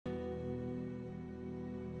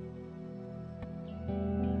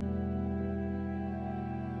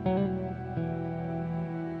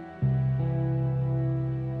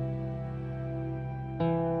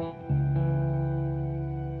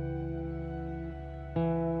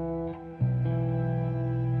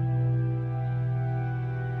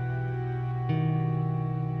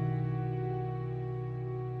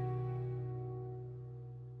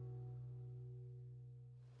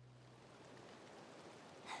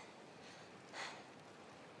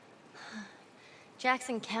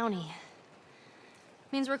Jackson County.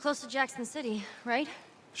 Means we're close to Jackson City, right?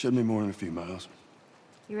 Shouldn't be more than a few miles.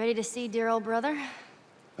 You ready to see dear old brother?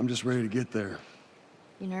 I'm just ready to get there.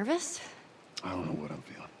 You nervous? I don't know what I'm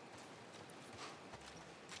feeling.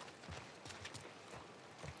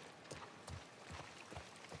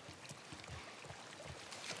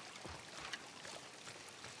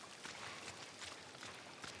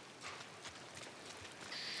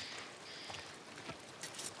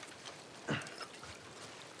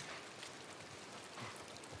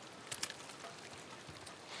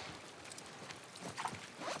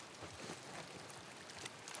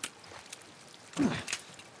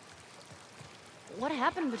 What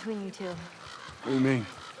happened between you two? What do you mean?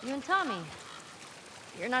 You and Tommy.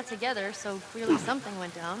 You're not together, so clearly something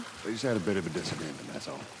went down. We just had a bit of a disagreement, that's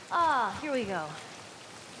all. Ah, here we go.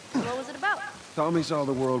 What was it about? Tommy saw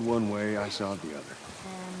the world one way, I saw it the other.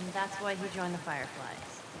 And that's why he joined the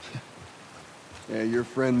Fireflies. Yeah, your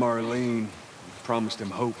friend Marlene promised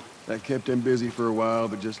him hope. That kept him busy for a while,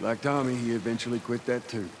 but just like Tommy, he eventually quit that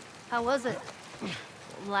too. How was it?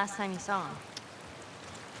 Last time you saw him?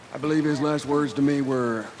 I believe his last words to me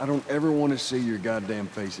were, I don't ever want to see your goddamn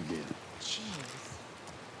face again. Jeez.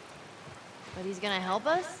 But he's gonna help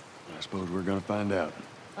us? I suppose we're gonna find out.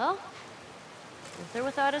 Well, with or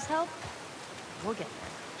without his help, we'll get there.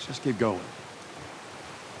 Let's just keep going.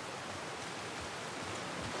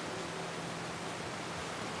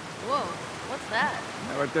 Whoa, what's that?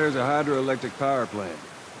 Right there's a hydroelectric power plant.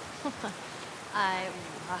 A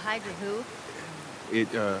hydro who? It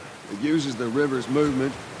uses the river's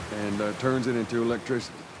movement and turns it into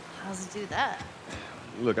electricity. How does it do that?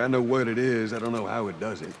 Look, I know what it is. I don't know how it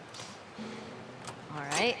does it. All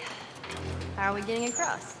right. How are we getting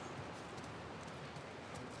across?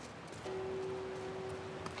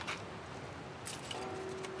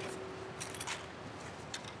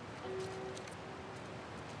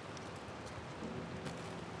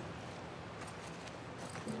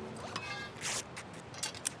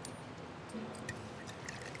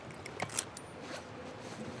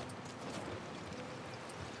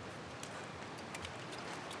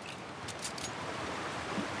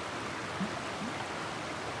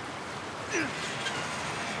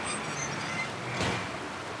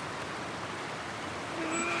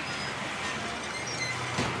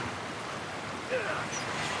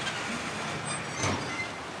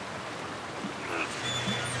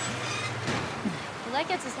 Well, that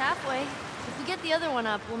gets us halfway. If we get the other one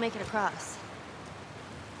up, we'll make it across.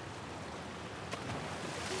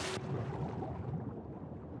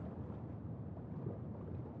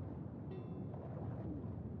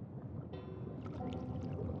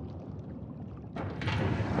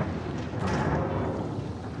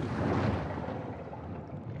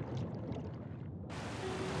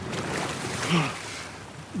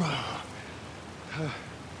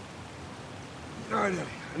 All right, Ellie,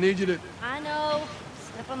 I need you to... I know.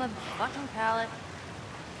 Step on the fucking pallet.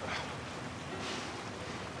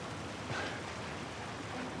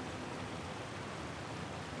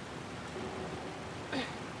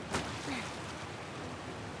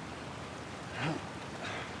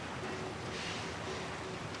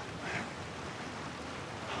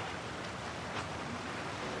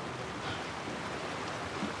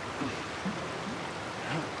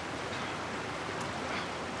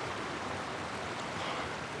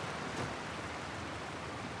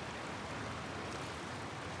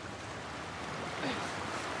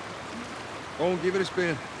 Go on, give it a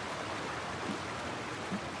spin.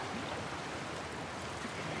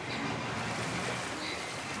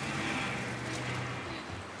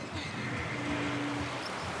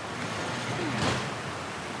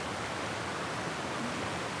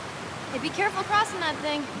 Hey, be careful crossing that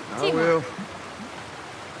thing. I will.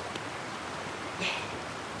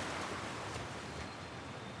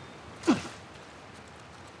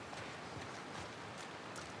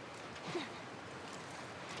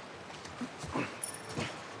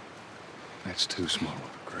 That's too small of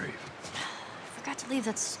a grave. I forgot to leave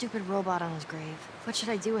that stupid robot on his grave. What should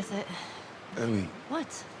I do with it? Ellie.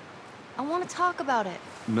 What? I want to talk about it.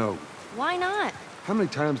 No. Why not? How many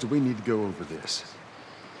times do we need to go over this?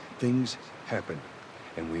 Things happen,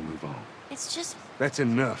 and we move on. It's just... That's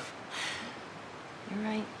enough. You're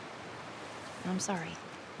right. I'm sorry.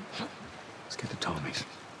 Let's get to Tommy's.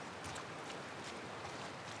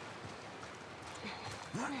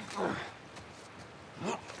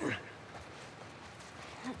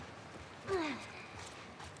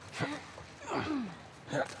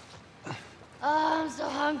 Oh, I'm so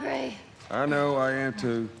hungry. I know, I am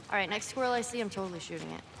too. All right, next squirrel I see, I'm totally shooting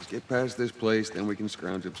it. Let's get past this place, then we can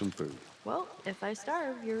scrounge up some food. Well, if I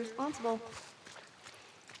starve, you're responsible.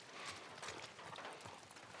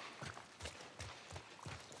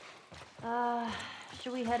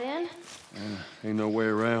 Should we head in? Ain't no way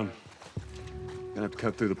around. Gonna have to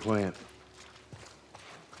cut through the plant.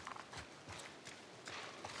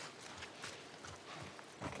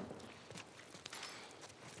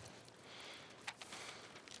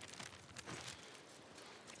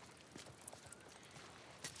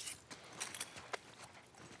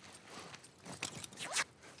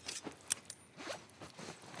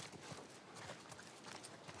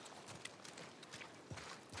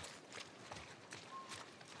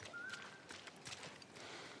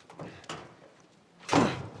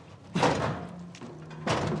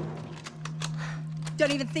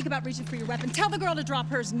 Don't even think about reaching for your weapon. Tell the girl to drop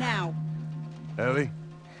hers now. Ellie?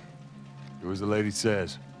 Do as the lady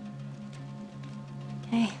says.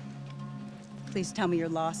 Okay. Please tell me you're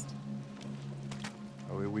lost.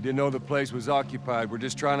 Oh, we didn't know the place was occupied. We're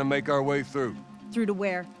just trying to make our way through. Through to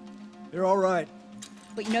where? They're all right.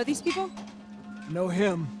 But you know these people? Know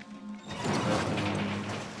him.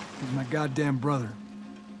 He's my goddamn brother.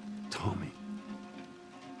 Tommy.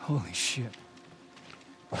 Holy shit.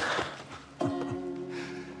 How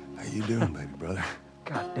you doing, baby brother?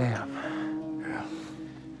 Goddamn. Yeah.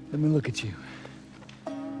 Let me look at you.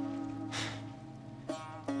 You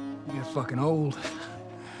get fucking old.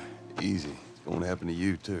 Easy. It's gonna happen to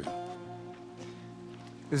you, too.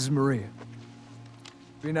 This is Maria.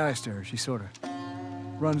 Be nice to her. She sort of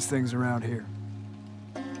runs things around here.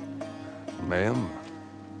 Ma'am,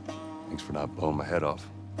 thanks for not blowing my head off.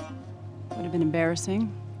 Would have been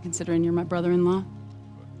embarrassing, considering you're my brother-in-law.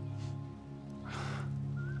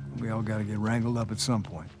 We all gotta get wrangled up at some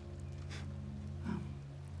point.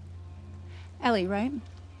 Ellie, right?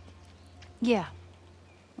 Yeah.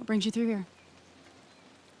 What brings you through here?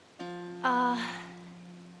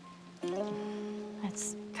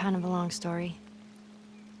 That's kind of a long story.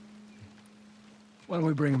 Why don't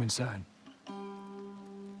we bring him inside?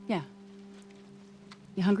 Yeah.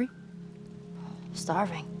 You hungry?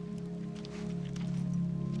 Starving.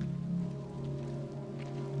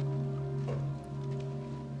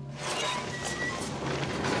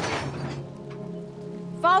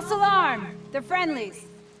 False alarm! They're friendlies.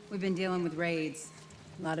 We've been dealing with raids.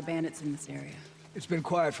 A lot of bandits in this area. It's been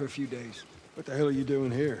quiet for a few days. What the hell are you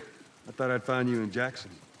doing here? I thought I'd find you in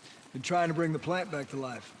Jackson. Been trying to bring the plant back to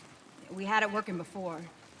life. We had it working before,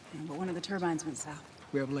 but one of the turbines went south.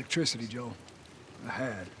 We have electricity, Joel. I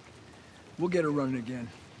had. We'll get her running again.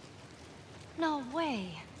 No way.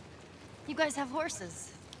 You guys have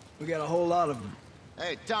horses. We got a whole lot of them.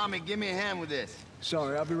 Hey, Tommy, give me a hand with this.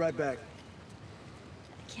 Sorry, I'll be right back.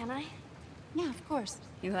 Can I? Yeah, of course.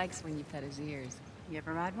 He likes when you pet his ears. You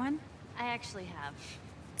ever ride one? I actually have.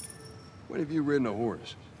 When have you ridden a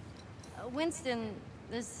horse? Winston,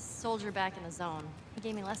 this soldier back in the zone, he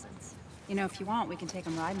gave me lessons. You know, if you want, we can take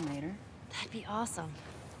him riding later. That'd be awesome.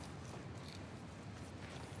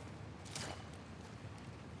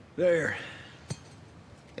 There.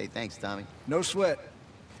 Hey, thanks, Tommy. No sweat.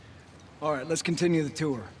 All right, let's continue the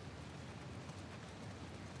tour.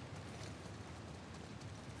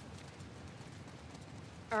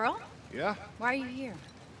 Earl? Yeah? Why are you here?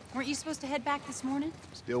 Weren't you supposed to head back this morning?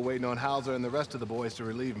 Still waiting on Hauser and the rest of the boys to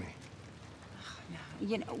relieve me.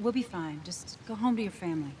 You know, we'll be fine. Just go home to your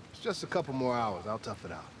family. It's just a couple more hours. I'll tough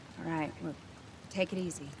it out. All right, look, take it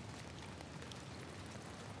easy.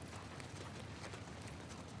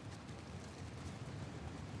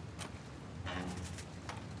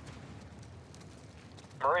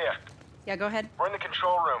 Maria, Yeah, go ahead. we're in the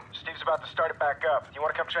control room. Steve's about to start it back up. You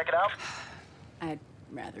want to come check it out? I'd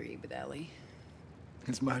rather eat with Ellie.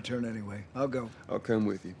 It's my turn anyway. I'll go. I'll come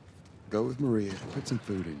with you. Go with Maria. Put some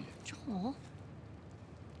food in you. Joel?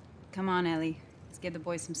 Come on, Ellie. Let's give the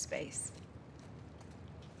boys some space.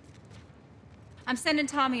 I'm sending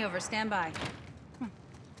Tommy over. Stand by.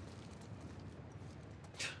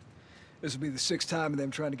 This will be the 6th time of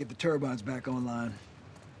them trying to get the turbines back online.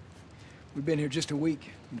 We've been here just a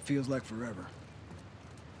week, and it feels like forever.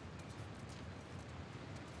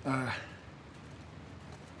 I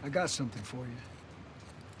got something for you.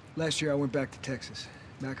 Last year I went back to Texas,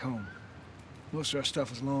 back home. Most of our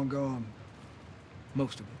stuff is long gone.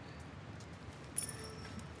 Most of it.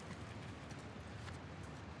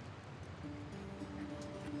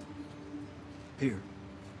 Here.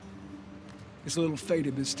 It's a little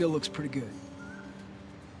faded, but it still looks pretty good.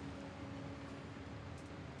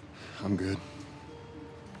 I'm good.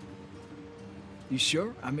 You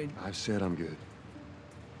sure? I mean, I've said I'm good.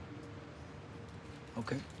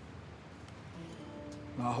 okay.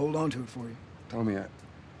 I'll hold on to it for you. Tommy,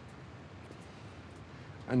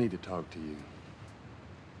 I need to talk to you.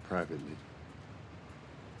 Privately.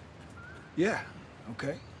 Yeah,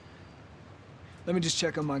 okay. Let me just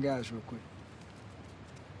check on my guys real quick.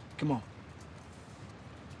 Come on.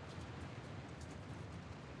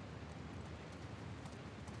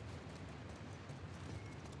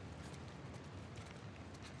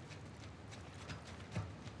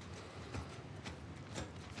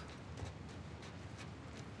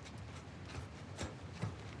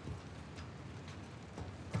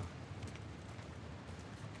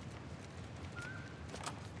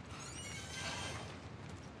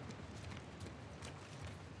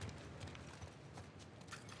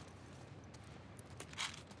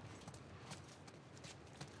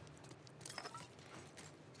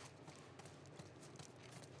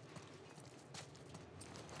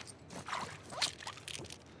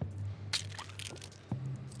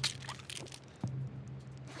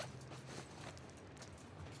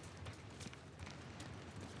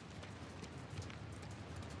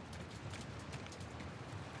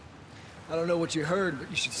 I don't know what you heard, but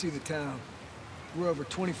you should see the town. We're over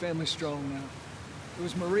 20 families strong now. It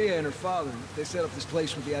was Maria and her father. They set up this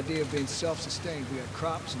place with the idea of being self-sustained. We had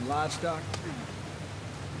crops and livestock.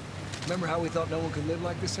 Remember how we thought no one could live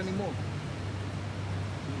like this anymore?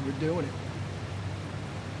 We're doing it.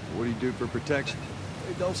 What do you do for protection?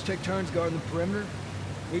 Adults take turns guarding the perimeter.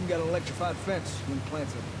 We even got an electrified fence when the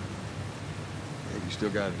plant's up. Yeah, you still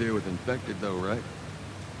gotta deal with infected though, right?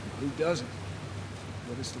 Who doesn't?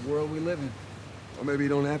 But it's the world we live in. Or maybe you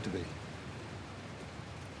don't have to be.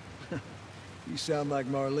 You sound like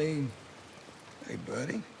Marlene. Hey,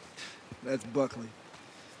 buddy. That's Buckley.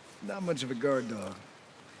 Not much of a guard dog.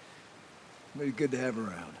 But he's good to have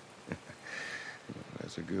around.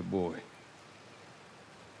 That's a good boy.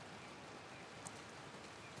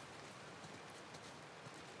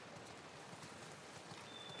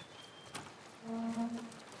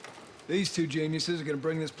 These two geniuses are gonna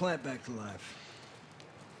bring this plant back to life.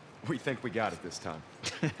 We think we got it this time.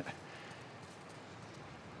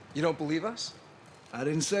 You don't believe us? I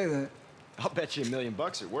didn't say that. I'll bet you $1 million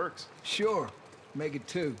it works. Sure. Make it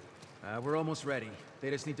two. We're almost ready.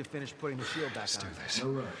 They just need to finish putting the shield back on. Let's do this. No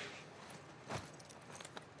rush.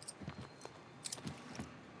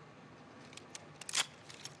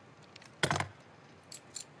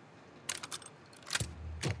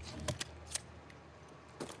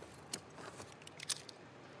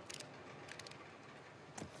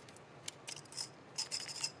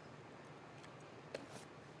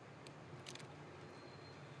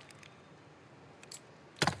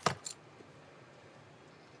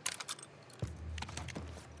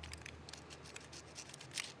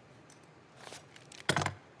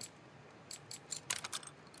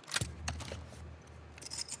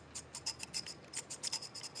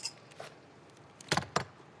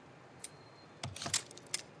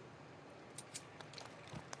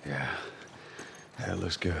 Yeah, that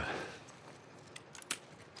looks good.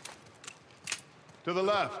 To the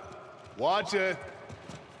left. Watch it.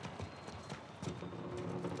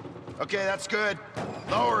 Okay, that's good.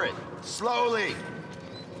 Lower it. Slowly.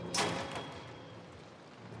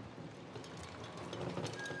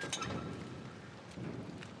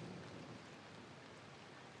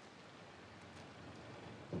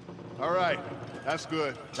 All right. That's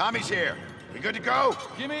good. Tommy's here. We good to go?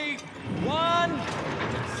 Give me 1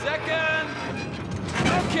 second.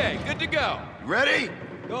 Okay, good to go. You ready?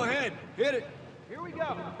 Go ahead. Hit it. Here we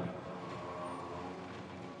go.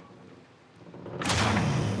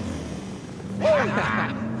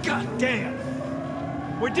 God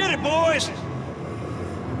damn! We did it, boys!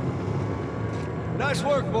 Nice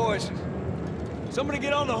work, boys. Somebody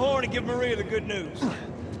get on the horn and give Maria the good news.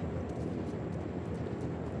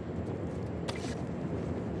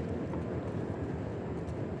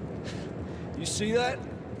 You see that?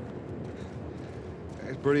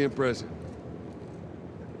 That's pretty impressive.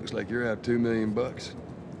 Looks like you're out $2 million.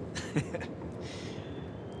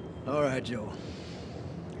 All right, Joel.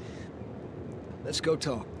 Let's go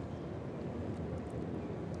talk.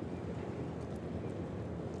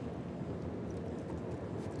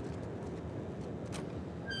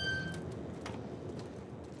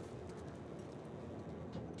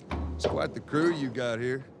 It's quite the crew you got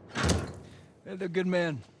here. Yeah, they're good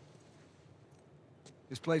men.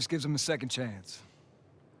 This place gives them a second chance.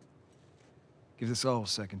 Gives us all a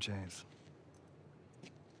second chance.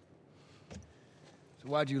 So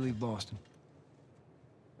why'd you leave Boston?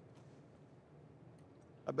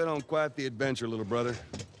 I've been on quite the adventure, little brother.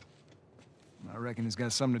 I reckon it's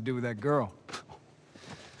got something to do with that girl.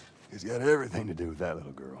 It's got everything to do with that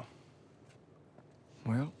little girl.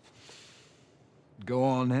 Well, go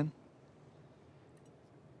on then.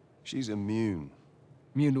 She's immune.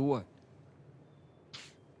 Immune to what?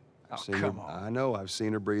 I've Oh, seen come her, on. I know I've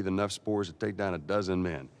seen her breathe enough spores to take down 12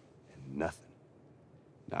 men. And nothing.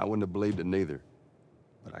 I wouldn't have believed it neither,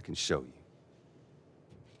 but I can show you.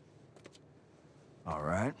 All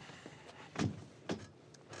right.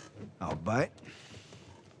 I'll bite.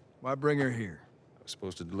 Why bring her here? I was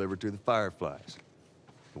supposed to deliver to the Fireflies.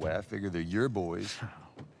 The way I figure they're your boys.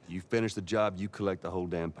 You finish the job, you collect the whole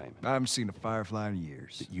damn payment. I haven't seen a Firefly in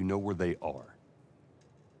years. You know where they are.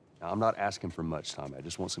 Now, I'm not asking for much, Tommy. I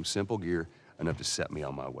just want some simple gear, enough to set me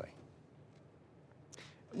on my way.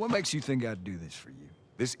 What makes you think I'd do this for you?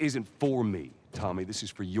 This isn't for me, Tommy. This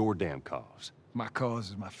is for your damn cause. My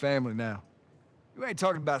cause is my family now. You ain't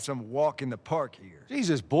talking about some walk in the park here.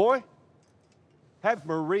 Jesus, boy. Have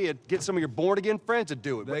Maria get some of your born-again friends to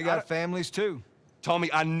do it. They got families, too.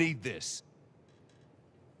 Tommy, I need this.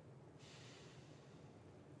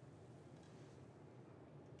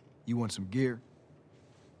 You want some gear?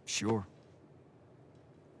 Sure.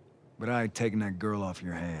 But I ain't taking that girl off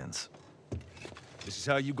your hands. This is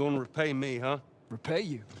how you gonna repay me, huh? Repay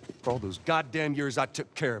you? For all those goddamn years I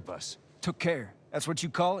took care of us. Took care. That's what you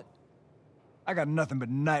call it? I got nothing but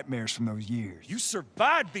nightmares from those years. You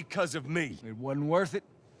survived because of me. It wasn't worth it?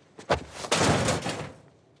 I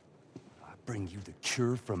bring you the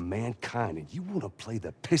cure from mankind, and you wanna play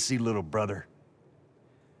the pissy little brother.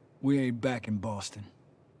 We ain't back in Boston.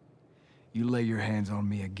 You lay your hands on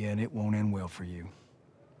me again, it won't end well for you.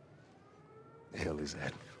 The hell is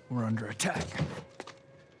that? We're under attack.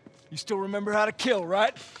 You still remember how to kill,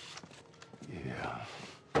 right? Yeah.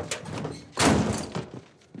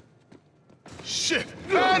 Shit!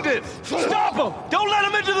 Bandits! Stop them! Don't let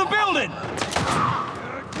them into the building!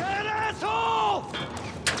 Dead asshole!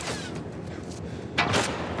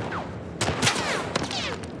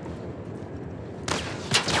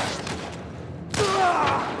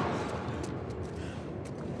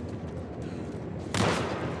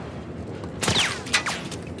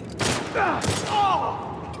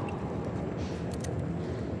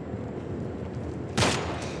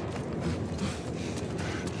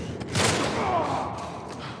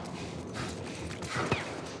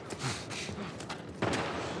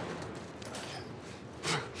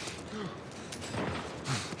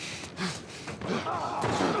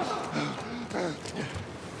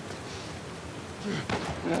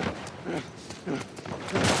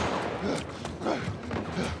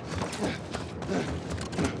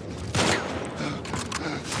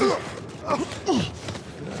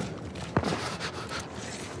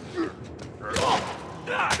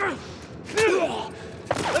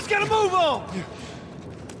 Let's get a move on!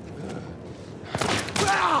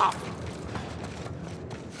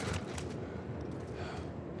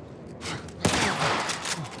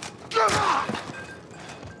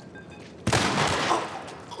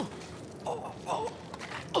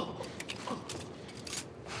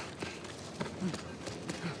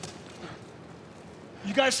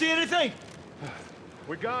 You guys see anything?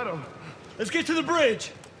 We got him. Let's get to the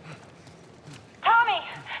bridge. Tommy!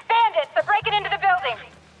 Bandits! They're breaking into the building!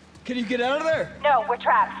 Can you get out of there? No, we're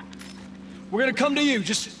trapped. We're gonna come to you.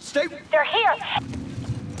 Just stay... They're here!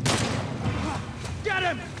 Get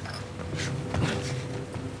him!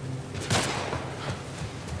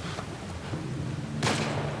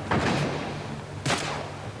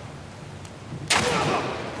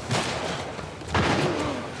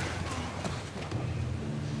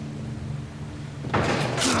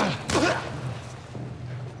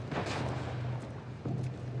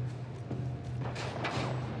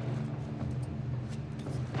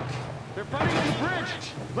 They're fighting on the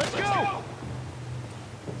bridge! Let's go!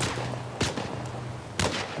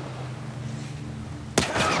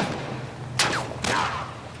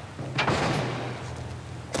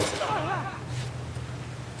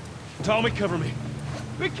 Tommy, cover me.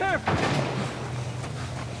 Be careful!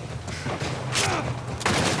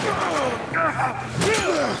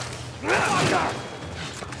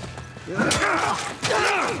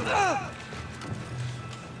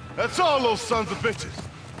 That's all, those sons of bitches!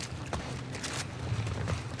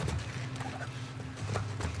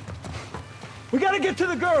 We gotta get to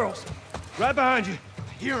the girls! Right behind you.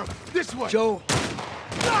 Hear him! This way! Joe.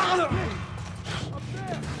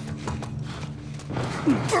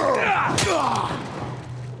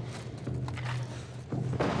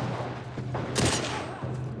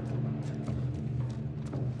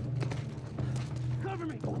 Cover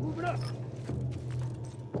me! Move it up!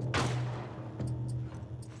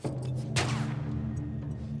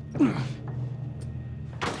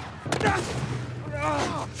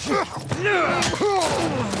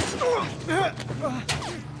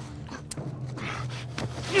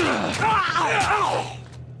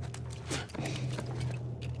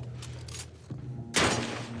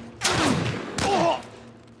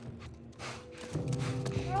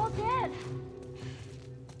 We're all dead.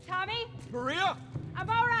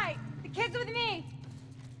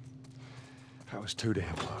 was too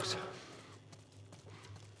damn close.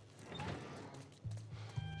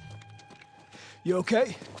 You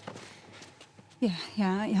okay? Yeah,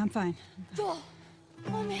 I'm fine.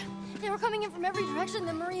 Oh man, they were coming in from every direction.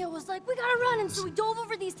 Then Maria was like, "We gotta run!" And so we dove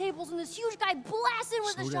over these tables, and this huge guy blasted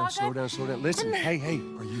with a shotgun. Slow down. Listen, hey,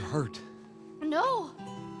 are you hurt? No.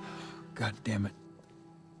 God damn it.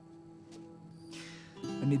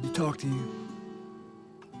 I need to talk to you.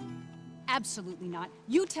 Absolutely not.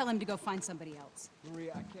 You tell him to go find somebody else.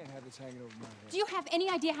 Maria, I can't have this hanging over my head. Do you have any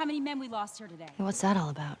idea how many men we lost here today? Hey, what's that all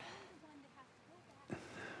about?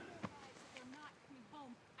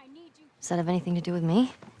 Does that have anything to do with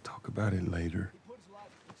me? We'll talk about it later.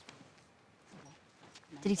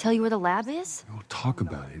 Did he tell you where the lab is? We'll talk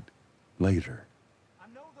about it later.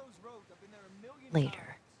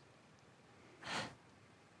 Later.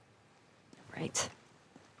 Right.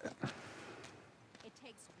 It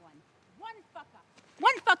takes one fuck up.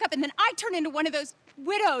 One fuck up, and then I turn into one of those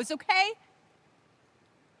widows, okay?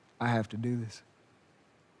 I have to do this.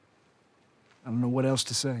 I don't know what else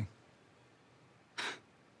to say.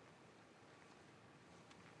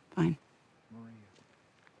 Fine.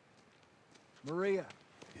 Maria.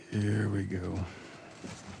 Here we go.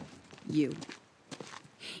 You.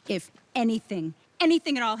 If anything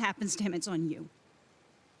at all happens to him, it's on you.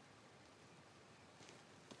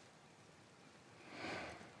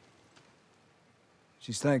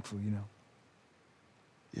 She's thankful, you know.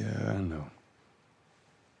 Yeah, I know.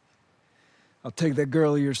 I'll take that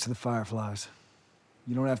girl of yours to the Fireflies.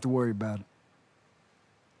 You don't have to worry about it.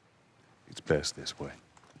 It's best this way.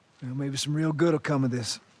 Well, maybe some real good will come of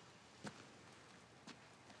this.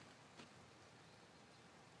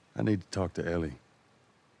 I need to talk to Ellie.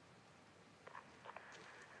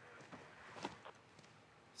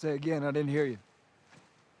 Say again, I didn't hear you.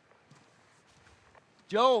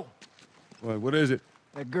 Joel! What is it?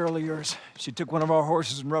 That girl of yours. She took one of our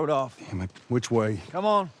horses and rode off. Damn it. Which way? Come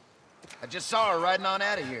on. I just saw her riding on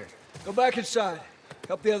out of here. Go back inside.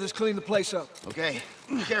 Help the others clean the place up. Okay,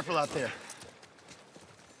 be careful out there.